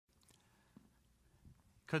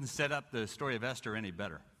Couldn't set up the story of Esther any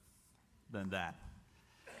better than that.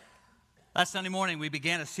 Last Sunday morning, we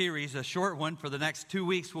began a series, a short one. For the next 2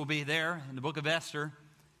 weeks, we'll be there in the book of Esther.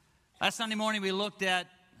 Last Sunday morning, we looked at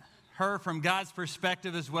her from God's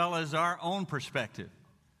perspective as well as our own perspective.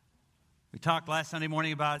 We talked last Sunday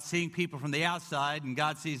morning about seeing people from the outside, and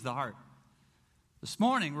God sees the heart. This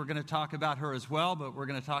morning, we're going to talk about her as well, but we're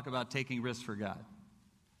going to talk about taking risks for God.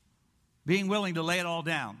 Being willing to lay it all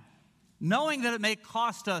down. Knowing that it may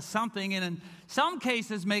cost us something, and in some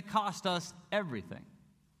cases may cost us everything.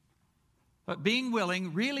 But being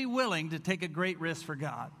willing, really willing to take a great risk for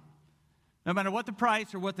God. No matter what the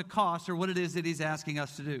price or what the cost or what it is that He's asking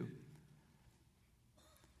us to do.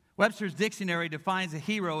 Webster's Dictionary defines a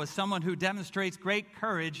hero as someone who demonstrates great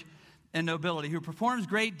courage and nobility, who performs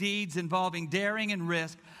great deeds involving daring and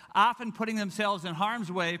risk, often putting themselves in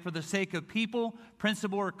harm's way for the sake of people,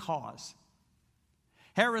 principle, or cause.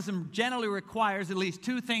 Heroism generally requires at least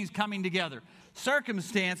two things coming together.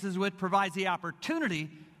 Circumstances, which provides the opportunity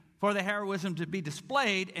for the heroism to be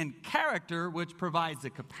displayed, and character, which provides the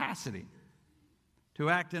capacity to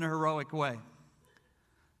act in a heroic way.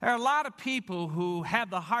 There are a lot of people who have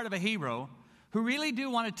the heart of a hero, who really do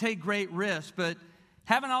want to take great risks, but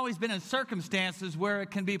haven't always been in circumstances where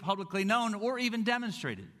it can be publicly known or even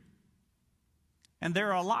demonstrated. And there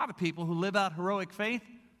are a lot of people who live out heroic faith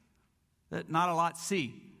that not a lot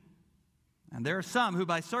see. And there are some who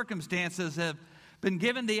by circumstances have been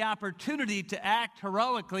given the opportunity to act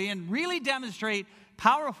heroically and really demonstrate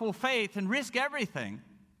powerful faith and risk everything,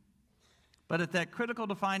 but at that critical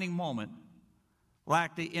defining moment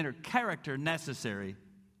lack the inner character necessary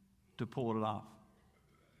to pull it off.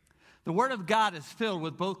 The Word of God is filled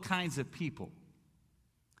with both kinds of people.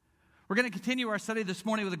 We're going to continue our study this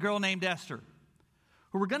morning with a girl named Esther,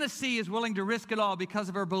 who we're going to see is willing to risk it all because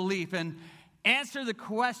of her belief and answer the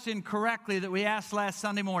question correctly that we asked last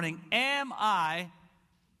Sunday morning. Am I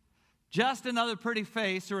just another pretty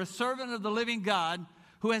face or a servant of the living God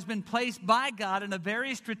who has been placed by God in a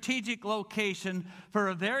very strategic location for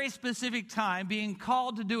a very specific time, being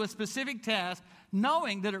called to do a specific task,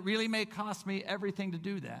 knowing that it really may cost me everything to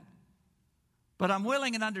do that? But I'm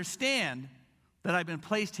willing and understand that I've been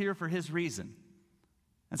placed here for His reason.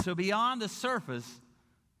 And so beyond the surface,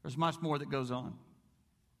 there's much more that goes on.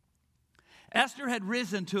 Esther had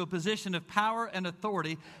risen to a position of power and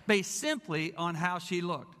authority based simply on how she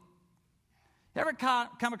looked. You ever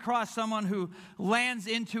come across someone who lands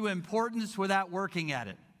into importance without working at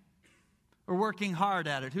it or working hard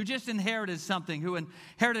at it, who just inherited something, who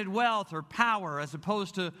inherited wealth or power as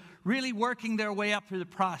opposed to really working their way up through the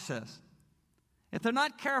process? If they're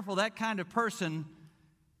not careful, that kind of person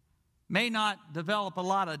may not develop a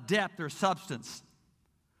lot of depth or substance.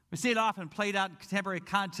 We see it often played out in contemporary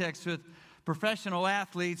context with professional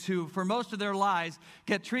athletes who, for most of their lives,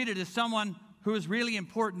 get treated as someone who is really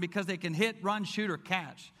important because they can hit, run, shoot, or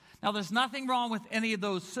catch. Now, there's nothing wrong with any of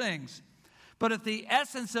those things. But if the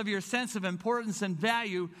essence of your sense of importance and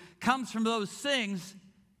value comes from those things,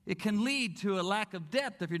 it can lead to a lack of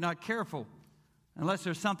depth if you're not careful, unless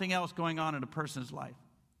there's something else going on in a person's life.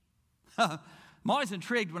 I'm always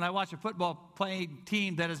intrigued when I watch a football playing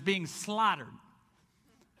team that is being slaughtered.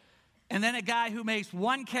 And then a guy who makes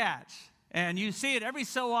one catch, and you see it every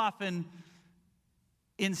so often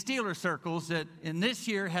in Steeler circles that in this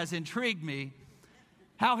year has intrigued me,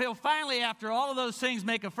 how he'll finally, after all of those things,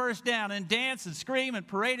 make a first down and dance and scream and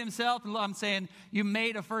parade himself. And I'm saying, you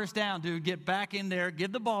made a first down, dude. Get back in there,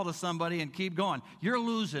 give the ball to somebody, and keep going. You're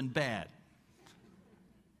losing bad.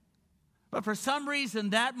 But for some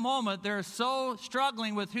reason, that moment, they're so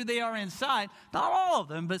struggling with who they are inside, not all of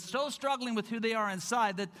them, but so struggling with who they are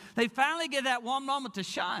inside, that they finally get that one moment to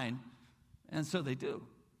shine, and so they do.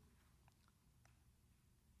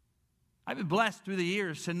 I've been blessed through the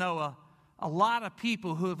years to know a lot of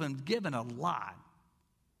people who have been given a lot.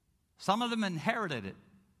 Some of them inherited it,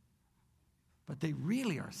 but they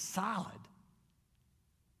really are solid.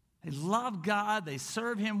 They love God, they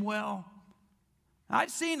serve Him well. I've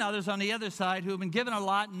seen others on the other side who have been given a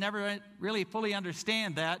lot and never really fully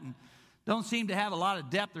understand that and don't seem to have a lot of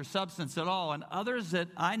depth or substance at all. And others that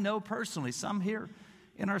I know personally, some here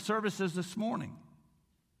in our services this morning,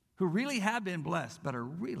 who really have been blessed but are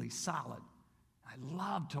really solid. I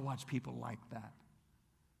love to watch people like that,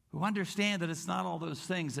 who understand that it's not all those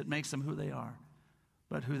things that makes them who they are,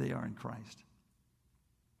 but who they are in Christ.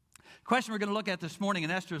 The question we're going to look at this morning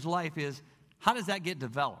in Esther's life is, how does that get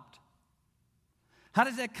developed? How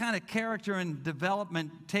does that kind of character and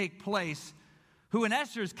development take place, who in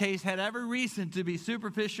Esther's case had every reason to be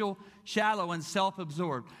superficial, shallow, and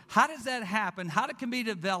self-absorbed? How does that happen? How it can be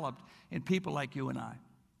developed in people like you and I?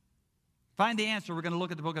 Find the answer. We're going to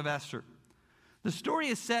look at the book of Esther. The story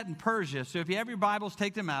is set in Persia, so if you have your Bibles,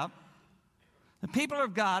 take them out. The people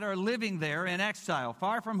of God are living there in exile,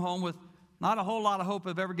 far from home, with not a whole lot of hope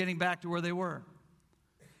of ever getting back to where they were.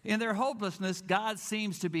 In their hopelessness, God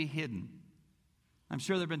seems to be hidden. I'm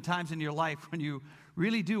sure there have been times in your life when you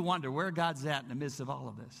really do wonder where God's at in the midst of all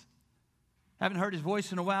of this. Haven't heard his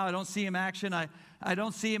voice in a while. I don't see him action. I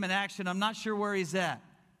don't see him in action. I'm not sure where he's at.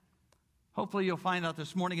 Hopefully you'll find out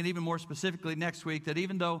this morning, and even more specifically next week, that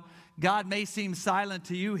even though God may seem silent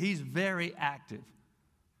to you, he's very active,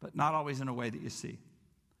 but not always in a way that you see.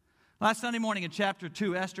 Last Sunday morning in chapter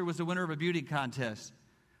 2, Esther was the winner of a beauty contest,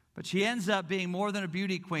 but she ends up being more than a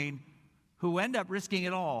beauty queen who end up risking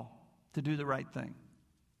it all to do the right thing.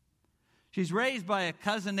 She's raised by a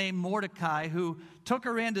cousin named Mordecai who took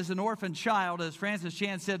her in as an orphan child, as Francis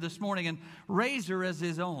Chan said this morning, and raised her as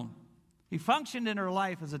his own. He functioned in her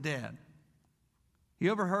life as a dad. He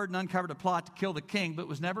overheard and uncovered a plot to kill the king, but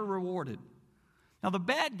was never rewarded. Now, the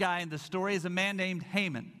bad guy in the story is a man named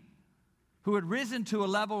Haman, who had risen to a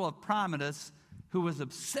level of prominence, who was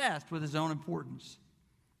obsessed with his own importance.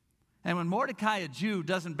 And when Mordecai, a Jew,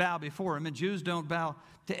 doesn't bow before him, and Jews don't bow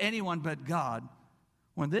to anyone but God,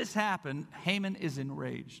 when this happened, Haman is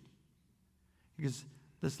enraged. Because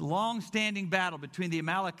this long-standing battle between the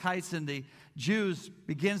Amalekites and the Jews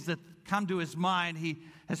begins to come to his mind. He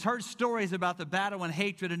has heard stories about the battle and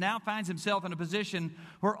hatred, and now finds himself in a position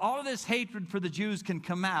where all of this hatred for the Jews can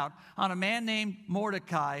come out on a man named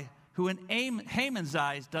Mordecai, who in Haman's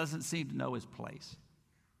eyes doesn't seem to know his place.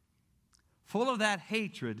 Full of that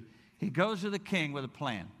hatred, he goes to the king with a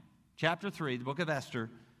plan. Chapter 3, the book of Esther,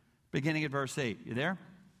 beginning at verse 8. You there?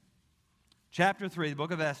 Chapter 3, the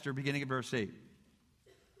book of Esther, beginning at verse 8.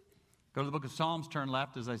 Go to the book of Psalms, turn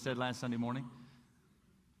left, as I said last Sunday morning.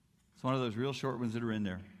 It's one of those real short ones that are in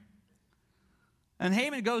there. And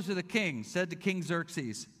Haman goes to the king, said to King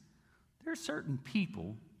Xerxes, there are certain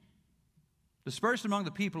people dispersed among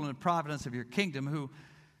the people in the province of your kingdom who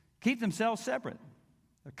keep themselves separate.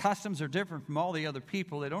 Their customs are different from all the other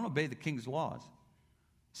people. They don't obey the king's laws.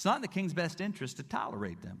 It's not in the king's best interest to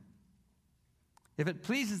tolerate them. If it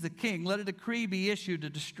pleases the king, let a decree be issued to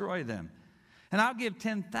destroy them. And I'll give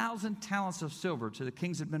 10,000 talents of silver to the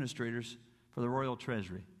king's administrators for the royal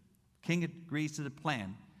treasury. The king agrees to the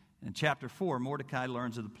plan. And in chapter 4, Mordecai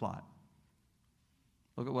learns of the plot.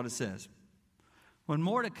 Look at what it says. When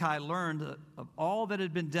Mordecai learned of all that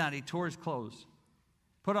had been done, he tore his clothes,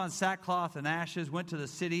 put on sackcloth and ashes, went to the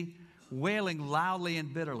city, wailing loudly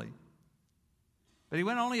and bitterly. But he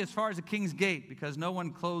went only as far as the king's gate, because no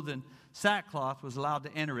one clothed in sackcloth was allowed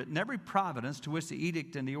to enter it. In every province to which the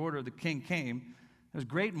edict and the order of the king came, there was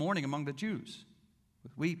great mourning among the Jews,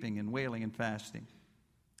 with weeping and wailing and fasting.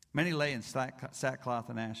 Many lay in sackcloth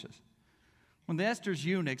and ashes. When the Esther's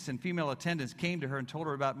eunuchs and female attendants came to her and told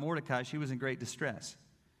her about Mordecai, she was in great distress.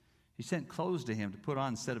 She sent clothes to him to put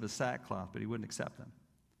on instead of a sackcloth, but he wouldn't accept them.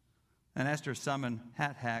 And Esther summoned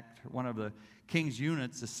Hathach, one of the king's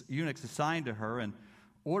eunuchs assigned to her, and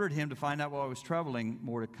ordered him to find out what was troubling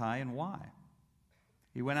Mordecai and why.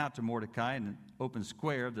 He went out to Mordecai in an open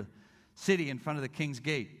square of the city in front of the king's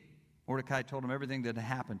gate. Mordecai told him everything that had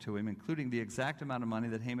happened to him, including the exact amount of money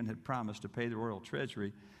that Haman had promised to pay the royal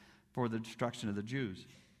treasury for the destruction of the Jews.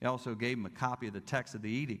 He also gave him a copy of the text of the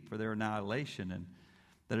edict for their annihilation and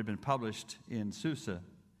that had been published in Susa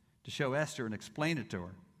to show Esther and explain it to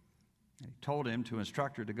her. He told him to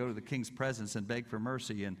instruct her to go to the king's presence and beg for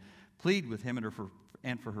mercy and plead with him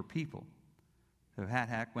and for her people. So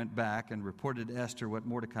Hathach went back and reported to Esther what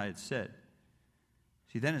Mordecai had said.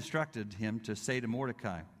 She then instructed him to say to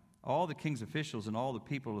Mordecai, all the king's officials and all the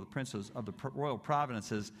people of the princes of the royal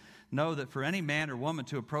provinces know that for any man or woman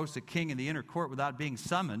to approach the king in the inner court without being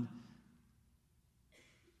summoned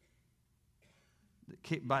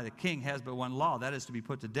by the king has but one law, that is to be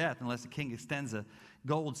put to death unless the king extends a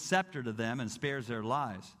gold scepter to them and spares their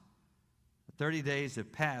lives. 30 days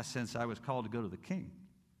have passed since I was called to go to the king.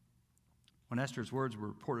 When Esther's words were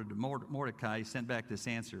reported to Mordecai, he sent back this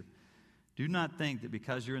answer. Do not think that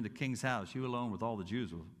because you're in the king's house, you alone with all the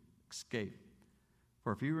Jews will escape.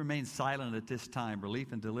 For if you remain silent at this time,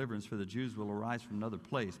 relief and deliverance for the Jews will arise from another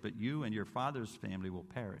place, but you and your father's family will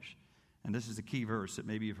perish. And this is a key verse that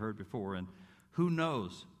maybe you've heard before. And who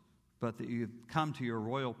knows but that you've come to your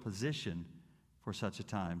royal position for such a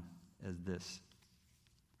time as this.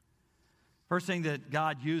 First thing that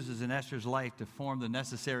God uses in Esther's life to form the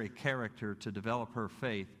necessary character to develop her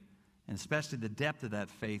faith, and especially the depth of that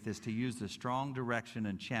faith, is to use the strong direction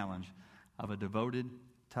and challenge of a devoted,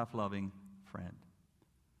 tough-loving friend.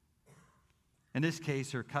 In this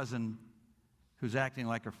case, her cousin who's acting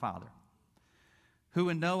like her father. who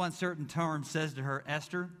in no uncertain terms says to her,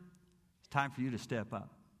 Esther, it's time for you to step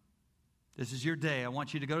up. This is your day. I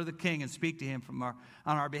want you to go to the king and speak to him on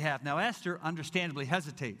our behalf. Now, Esther understandably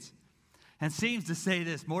hesitates and seems to say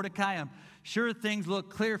this, Mordecai, I'm sure things look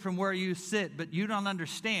clear from where you sit, but you don't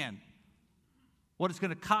understand what it's going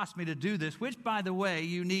to cost me to do this, which, by the way,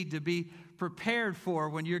 you need to be prepared for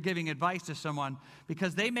when you're giving advice to someone,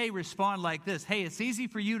 because they may respond like this, hey, it's easy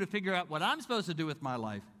for you to figure out what I'm supposed to do with my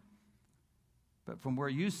life, but from where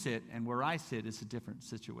you sit and where I sit, it's a different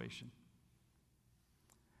situation.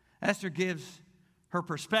 Esther gives her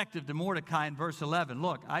perspective to Mordecai in verse 11.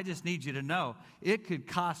 Look, I just need you to know it could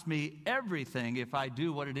cost me everything if I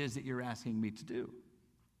do what it is that you're asking me to do.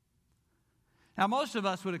 Now, most of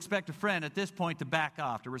us would expect a friend at this point to back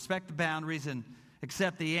off, to respect the boundaries and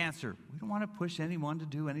accept the answer. We don't want to push anyone to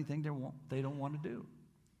do anything they don't want to do.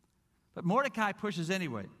 But Mordecai pushes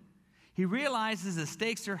anyway. He realizes the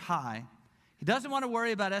stakes are high. He doesn't want to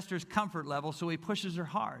worry about Esther's comfort level, so he pushes her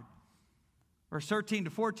hard. Verse 13 to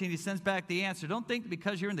 14, he sends back the answer. Don't think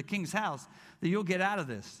because you're in the king's house that you'll get out of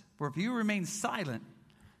this. For if you remain silent,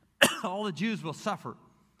 all the Jews will suffer.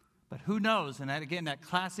 But who knows, and that, again, that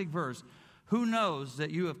classic verse, who knows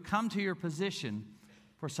that you have come to your position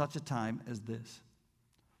for such a time as this?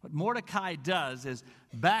 What Mordecai does is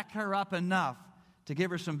back her up enough to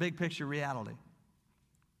give her some big picture reality.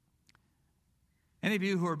 Any of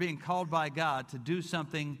you who are being called by God to do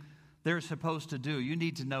something they're supposed to do, you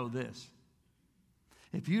need to know this.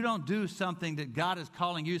 If you don't do something that God is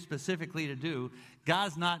calling you specifically to do,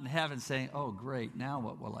 God's not in heaven saying, oh, great, now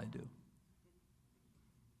what will I do?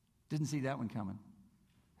 Didn't see that one coming.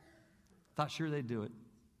 Thought sure they'd do it.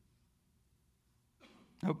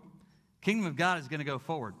 Nope. Kingdom of God is going to go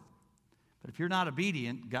forward. But if you're not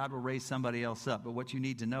obedient, God will raise somebody else up. But what you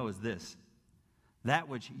need to know is this. That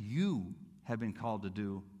which you have been called to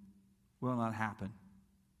do will not happen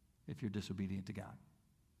if you're disobedient to God.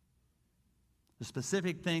 The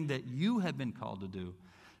specific thing that you have been called to do,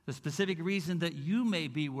 the specific reason that you may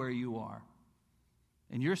be where you are,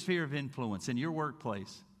 in your sphere of influence, in your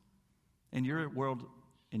workplace, in your world,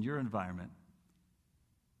 in your environment,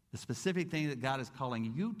 the specific thing that God is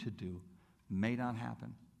calling you to do may not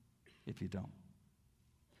happen if you don't.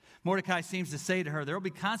 Mordecai seems to say to her, there will be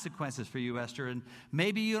consequences for you, Esther, and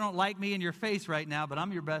maybe you don't like me in your face right now, but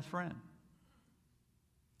I'm your best friend.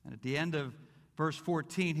 And at the end of verse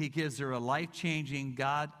 14, he gives her a life-changing,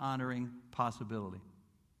 God-honoring possibility.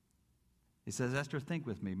 He says, Esther, think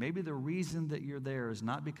with me. Maybe the reason that you're there is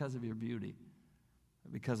not because of your beauty,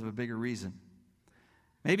 but because of a bigger reason.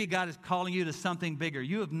 Maybe God is calling you to something bigger.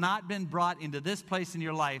 You have not been brought into this place in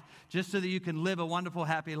your life just so that you can live a wonderful,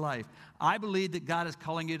 happy life. I believe that God is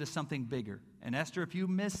calling you to something bigger. And Esther, if you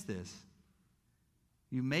miss this,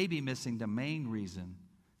 you may be missing the main reason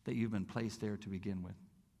that you've been placed there to begin with.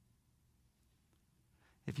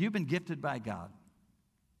 If you've been gifted by God,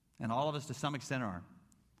 and all of us to some extent are,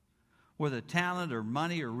 whether talent or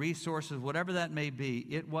money or resources, whatever that may be,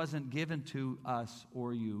 it wasn't given to us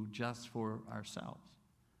or you just for ourselves.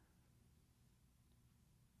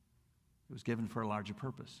 It was given for a larger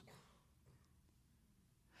purpose.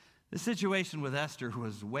 The situation with Esther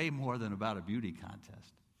was way more than about a beauty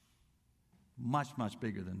contest. Much, much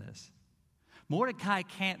bigger than this. Mordecai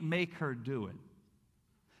can't make her do it.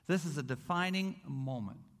 This is a defining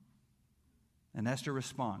moment. And Esther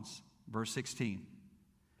responds, verse 16,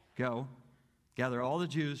 go, gather all the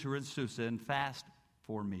Jews who are in Susa and fast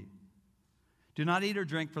for me. Do not eat or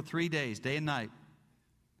drink for 3 days, day and night.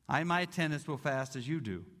 I and my attendants will fast as you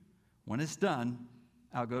do. When it's done,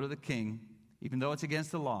 I'll go to the king, even though it's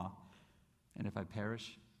against the law. And if I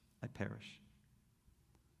perish, I perish.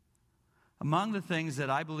 Among the things that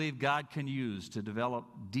I believe God can use to develop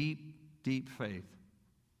deep, deep faith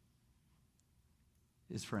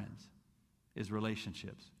is friends, is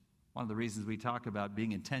relationships. One of the reasons we talk about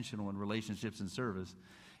being intentional in relationships and service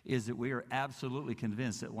is that we are absolutely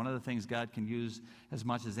convinced that one of the things God can use as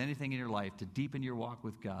much as anything in your life to deepen your walk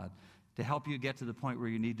with God, to help you get to the point where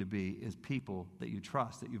you need to be, is people that you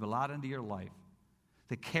trust, that you've allowed into your life,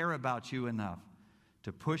 that care about you enough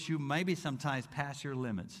to push you maybe sometimes past your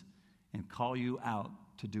limits and call you out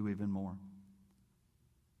to do even more.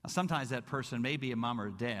 Now, sometimes that person may be a mom or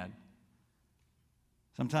a dad.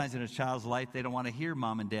 Sometimes in a child's life, they don't want to hear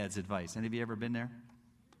mom and dad's advice. Any of you ever been there?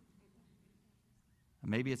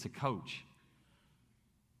 Maybe it's a coach.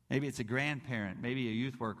 Maybe it's a grandparent. Maybe a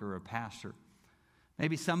youth worker or a pastor.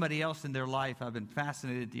 Maybe somebody else in their life. I've been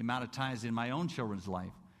fascinated at the amount of times in my own children's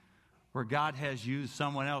life where God has used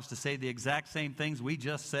someone else to say the exact same things we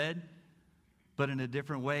just said, but in a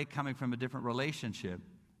different way, coming from a different relationship,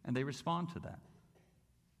 and they respond to that.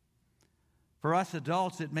 For us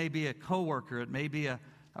adults, it may be a coworker. It may be a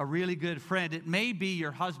really good friend. It may be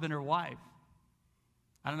your husband or wife.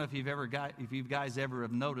 I don't know if you guys ever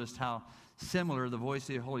have noticed how similar the voice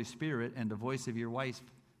of the Holy Spirit and the voice of your wife's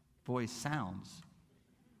voice sounds.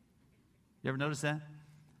 You ever notice that?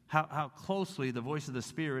 How closely the voice of the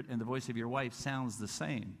Spirit and the voice of your wife sounds the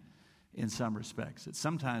same in some respects. That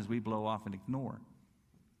sometimes we blow off and ignore.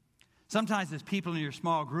 Sometimes it's people in your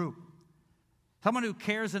small group. Someone who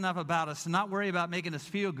cares enough about us to not worry about making us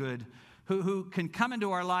feel good, who can come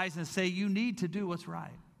into our lives and say, you need to do what's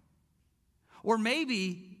right. Or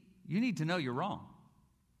maybe you need to know you're wrong.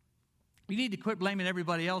 You need to quit blaming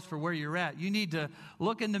everybody else for where you're at. You need to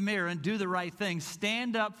look in the mirror and do the right thing.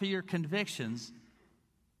 Stand up for your convictions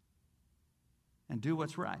and do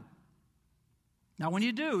what's right. Now, when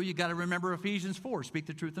you do, you got to remember Ephesians 4, speak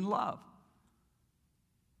the truth in love.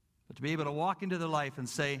 But to be able to walk into the life and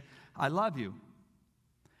say, I love you,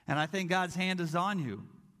 and I think God's hand is on you,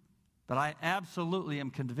 but I absolutely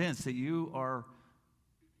am convinced that you are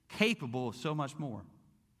capable of so much more.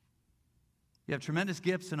 You have tremendous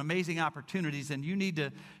gifts and amazing opportunities, and you need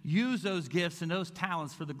to use those gifts and those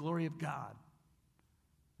talents for the glory of God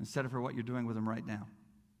instead of for what you're doing with them right now.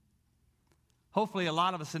 Hopefully, a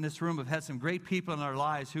lot of us in this room have had some great people in our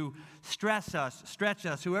lives who stress us, stretch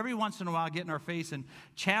us, who every once in a while get in our face and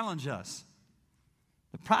challenge us.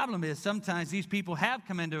 The problem is sometimes these people have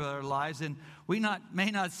come into our lives and we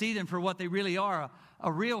may not see them for what they really are,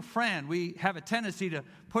 a real friend. We have a tendency to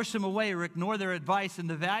push them away or ignore their advice, and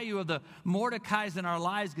the value of the Mordecais in our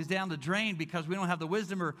lives goes down the drain because we don't have the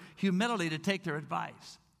wisdom or humility to take their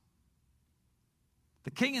advice.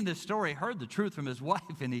 The king in this story heard the truth from his wife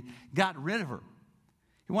and he got rid of her.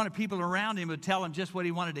 He wanted people around him who would tell him just what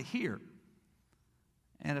he wanted to hear.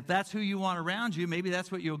 And if that's who you want around you, maybe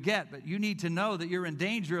that's what you'll get. But you need to know that you're in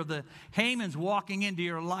danger of the Hamans walking into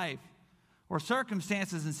your life or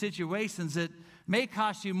circumstances and situations that may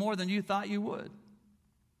cost you more than you thought you would.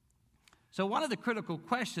 So one of the critical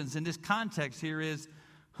questions in this context here is,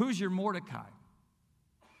 who's your Mordecai?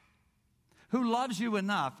 Who loves you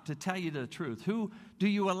enough to tell you the truth? Who do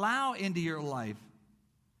you allow into your life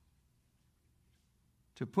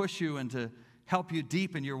to push you and to help you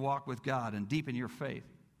deepen your walk with God and deepen your faith?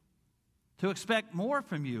 To expect more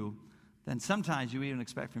from you than sometimes you even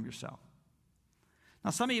expect from yourself.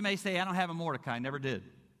 Now, some of you may say, I don't have a Mordecai, never did.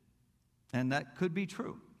 And that could be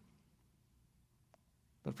true.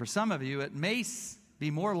 But for some of you, it may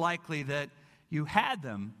be more likely that you had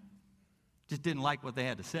them, just didn't like what they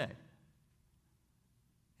had to say.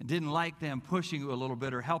 And didn't like them pushing you a little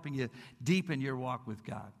bit or helping you deepen your walk with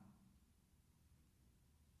God.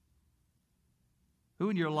 Who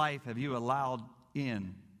in your life have you allowed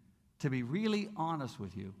in to be really honest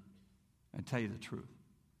with you and tell you the truth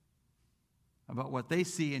about what they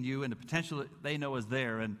see in you and the potential that they know is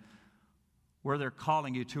there and where they're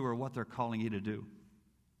calling you to or what they're calling you to do?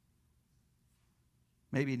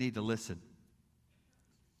 Maybe you need to listen.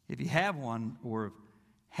 If you have one or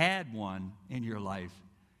had one in your life,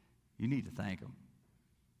 you need to thank them.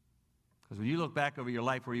 Because when you look back over your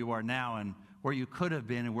life where you are now and where you could have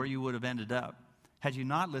been and where you would have ended up, had you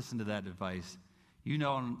not listened to that advice, you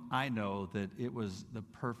know and I know that it was the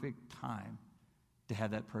perfect time to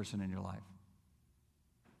have that person in your life.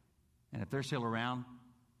 And if they're still around,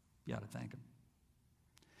 you ought to thank them.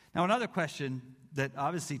 Now, another question that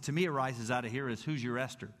obviously to me arises out of here is, who's your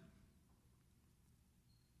Esther?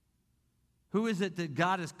 Who is it that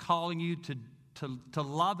God is calling you to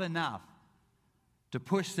love enough, to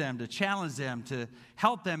push them, to challenge them, to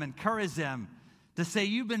help them, encourage them, to say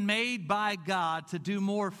you've been made by God to do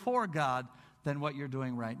more for God than what you're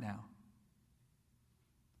doing right now?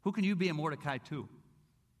 Who can you be a Mordecai to?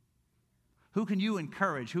 Who can you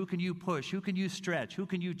encourage? Who can you push? Who can you stretch? Who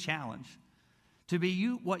can you challenge? To be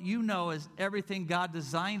you, what you know is everything God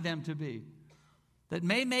designed them to be. That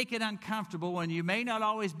may make it uncomfortable and you may not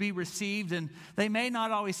always be received and they may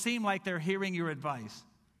not always seem like they're hearing your advice.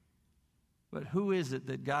 But who is it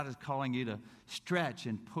that God is calling you to stretch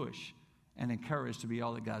and push and encourage to be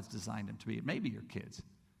all that God's designed them to be? It may be your kids,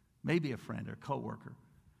 maybe a friend or coworker,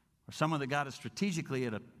 or someone that God has strategically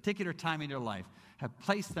at a particular time in your life have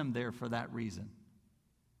placed them there for that reason,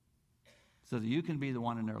 so that you can be the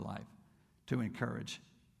one in their life to encourage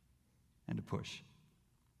and to push.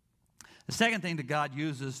 The second thing that God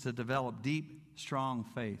uses to develop deep, strong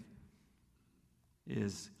faith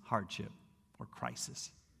is hardship or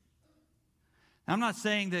crisis. Now, I'm not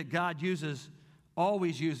saying that God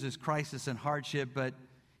always uses crisis and hardship, but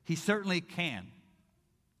He certainly can.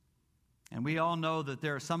 And we all know that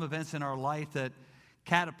there are some events in our life that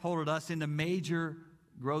catapulted us into major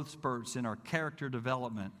growth spurts in our character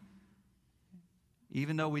development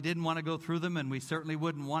even though we didn't want to go through them, and we certainly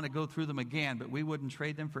wouldn't want to go through them again, but we wouldn't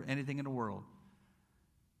trade them for anything in the world.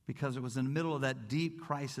 Because it was in the middle of that deep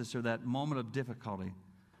crisis or that moment of difficulty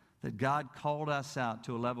that God called us out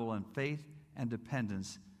to a level of faith and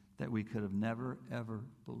dependence that we could have never, ever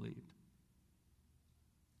believed.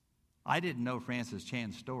 I didn't know Francis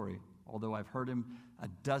Chan's story, although I've heard him a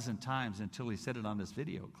dozen times until he said it on this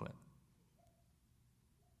video clip.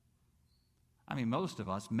 I mean, most of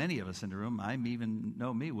us, many of us in the room, I even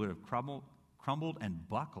know me, would have crumbled and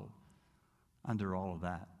buckled under all of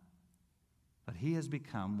that. But he has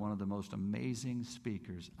become one of the most amazing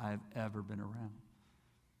speakers I've ever been around.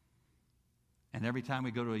 And every time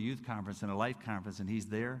we go to a youth conference and a life conference and he's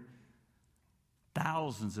there,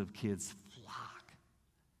 thousands of kids flock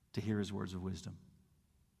to hear his words of wisdom.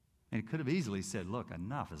 And he could have easily said, look,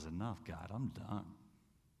 enough is enough, God. I'm done.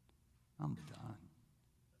 I'm done.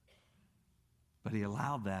 But he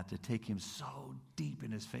allowed that to take him so deep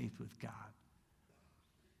in his faith with God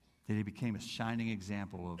that he became a shining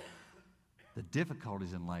example of the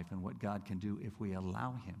difficulties in life and what God can do if we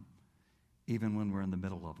allow him, even when we're in the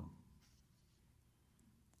middle of them.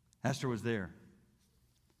 Esther was there.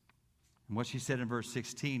 And what she said in verse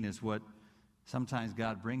 16 is what sometimes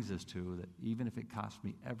God brings us to, that even if it costs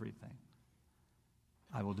me everything,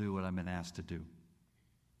 I will do what I've been asked to do.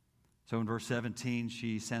 So in verse 17,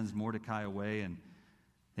 she sends Mordecai away and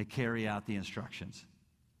they carry out the instructions.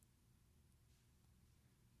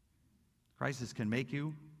 Crisis can make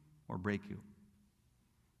you or break you.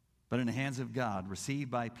 But in the hands of God,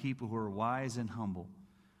 received by people who are wise and humble,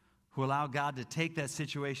 who allow God to take that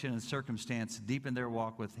situation and circumstance, deepen their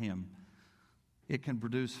walk with him, it can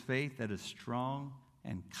produce faith that is strong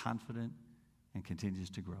and confident and continues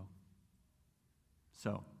to grow.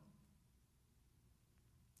 So,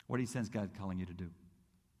 what do you sense God calling you to do?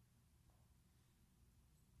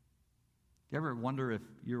 You ever wonder if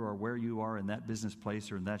you are where you are in that business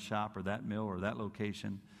place or in that shop or that mill or that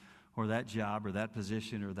location or that job or that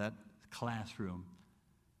position or that classroom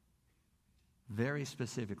very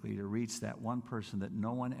specifically to reach that one person that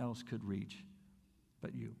no one else could reach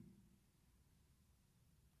but you?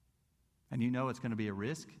 And you know it's going to be a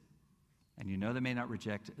risk, and you know they may not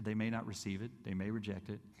receive it, they may reject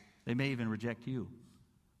it, they may even reject you.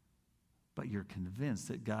 But you're convinced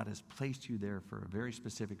that God has placed you there for a very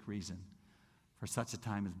specific reason, for such a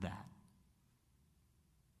time as that.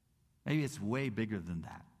 Maybe it's way bigger than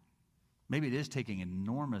that. Maybe it is taking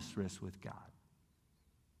enormous risks with God.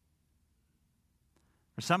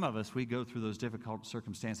 For some of us, we go through those difficult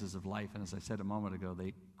circumstances of life, and as I said a moment ago,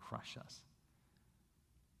 they crush us.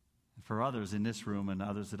 And for others in this room and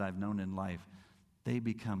others that I've known in life, they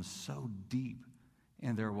become so deep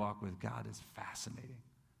in their walk with God, it's fascinating.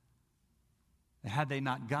 Had they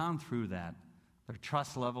not gone through that, their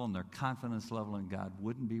trust level and their confidence level in God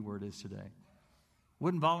wouldn't be where it is today.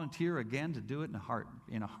 Wouldn't volunteer again to do it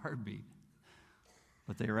in a heartbeat.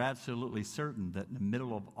 But they were absolutely certain that in the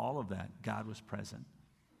middle of all of that, God was present.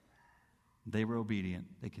 They were obedient.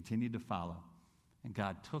 They continued to follow. And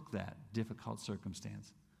God took that difficult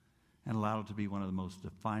circumstance and allowed it to be one of the most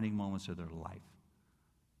defining moments of their life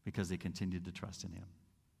because they continued to trust in him.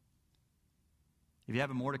 If you have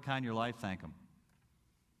a Mordecai in your life, thank him.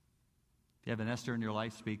 If you have an Esther in your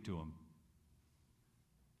life, speak to him.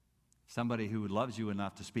 Somebody who loves you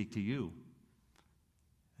enough to speak to you,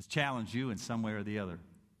 has challenged you in some way or the other,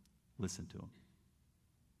 listen to him.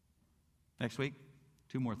 Next week,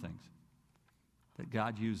 2 more things that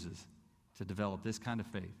God uses to develop this kind of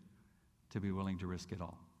faith, to be willing to risk it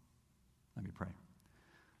all. Let me pray.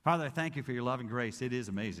 Father, I thank you for your love and grace. It is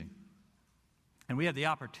amazing. And we have the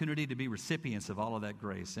opportunity to be recipients of all of that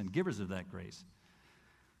grace and givers of that grace.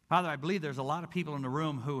 Father, I believe there's a lot of people in the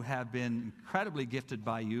room who have been incredibly gifted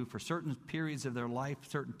by you for certain periods of their life,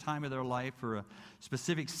 certain time of their life, for a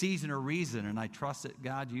specific season or reason. And I trust that,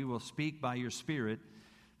 God, you will speak by your Spirit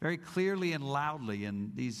very clearly and loudly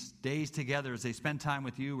in these days together as they spend time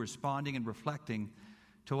with you, responding and reflecting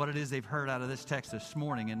to what it is they've heard out of this text this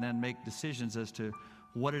morning, and then make decisions as to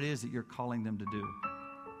what it is that you're calling them to do.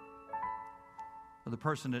 For the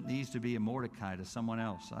person that needs to be a Mordecai to someone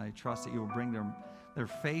else, I trust that you will bring their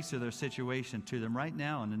face or their situation to them right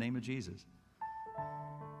now in the name of Jesus.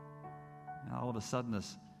 And all of a sudden,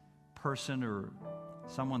 this person or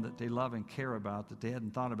someone that they love and care about that they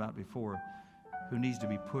hadn't thought about before, who needs to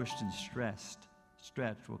be pushed and stretched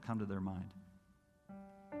will come to their mind.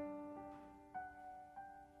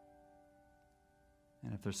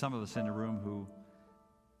 And if there's some of us in the room who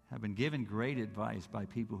have been given great advice by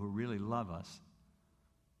people who really love us,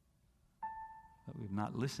 but we've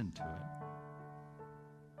not listened to it,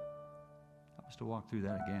 help us to walk through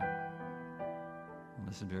that again. And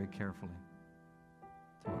listen very carefully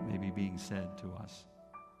to what may be being said to us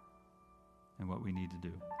and what we need to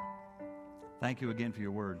do. Thank you again for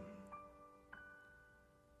your word.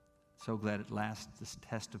 So glad it lasts this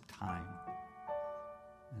test of time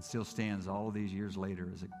and still stands all these years later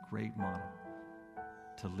as a great model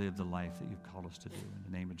to live the life that you've called us to do. In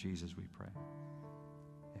the name of Jesus we pray.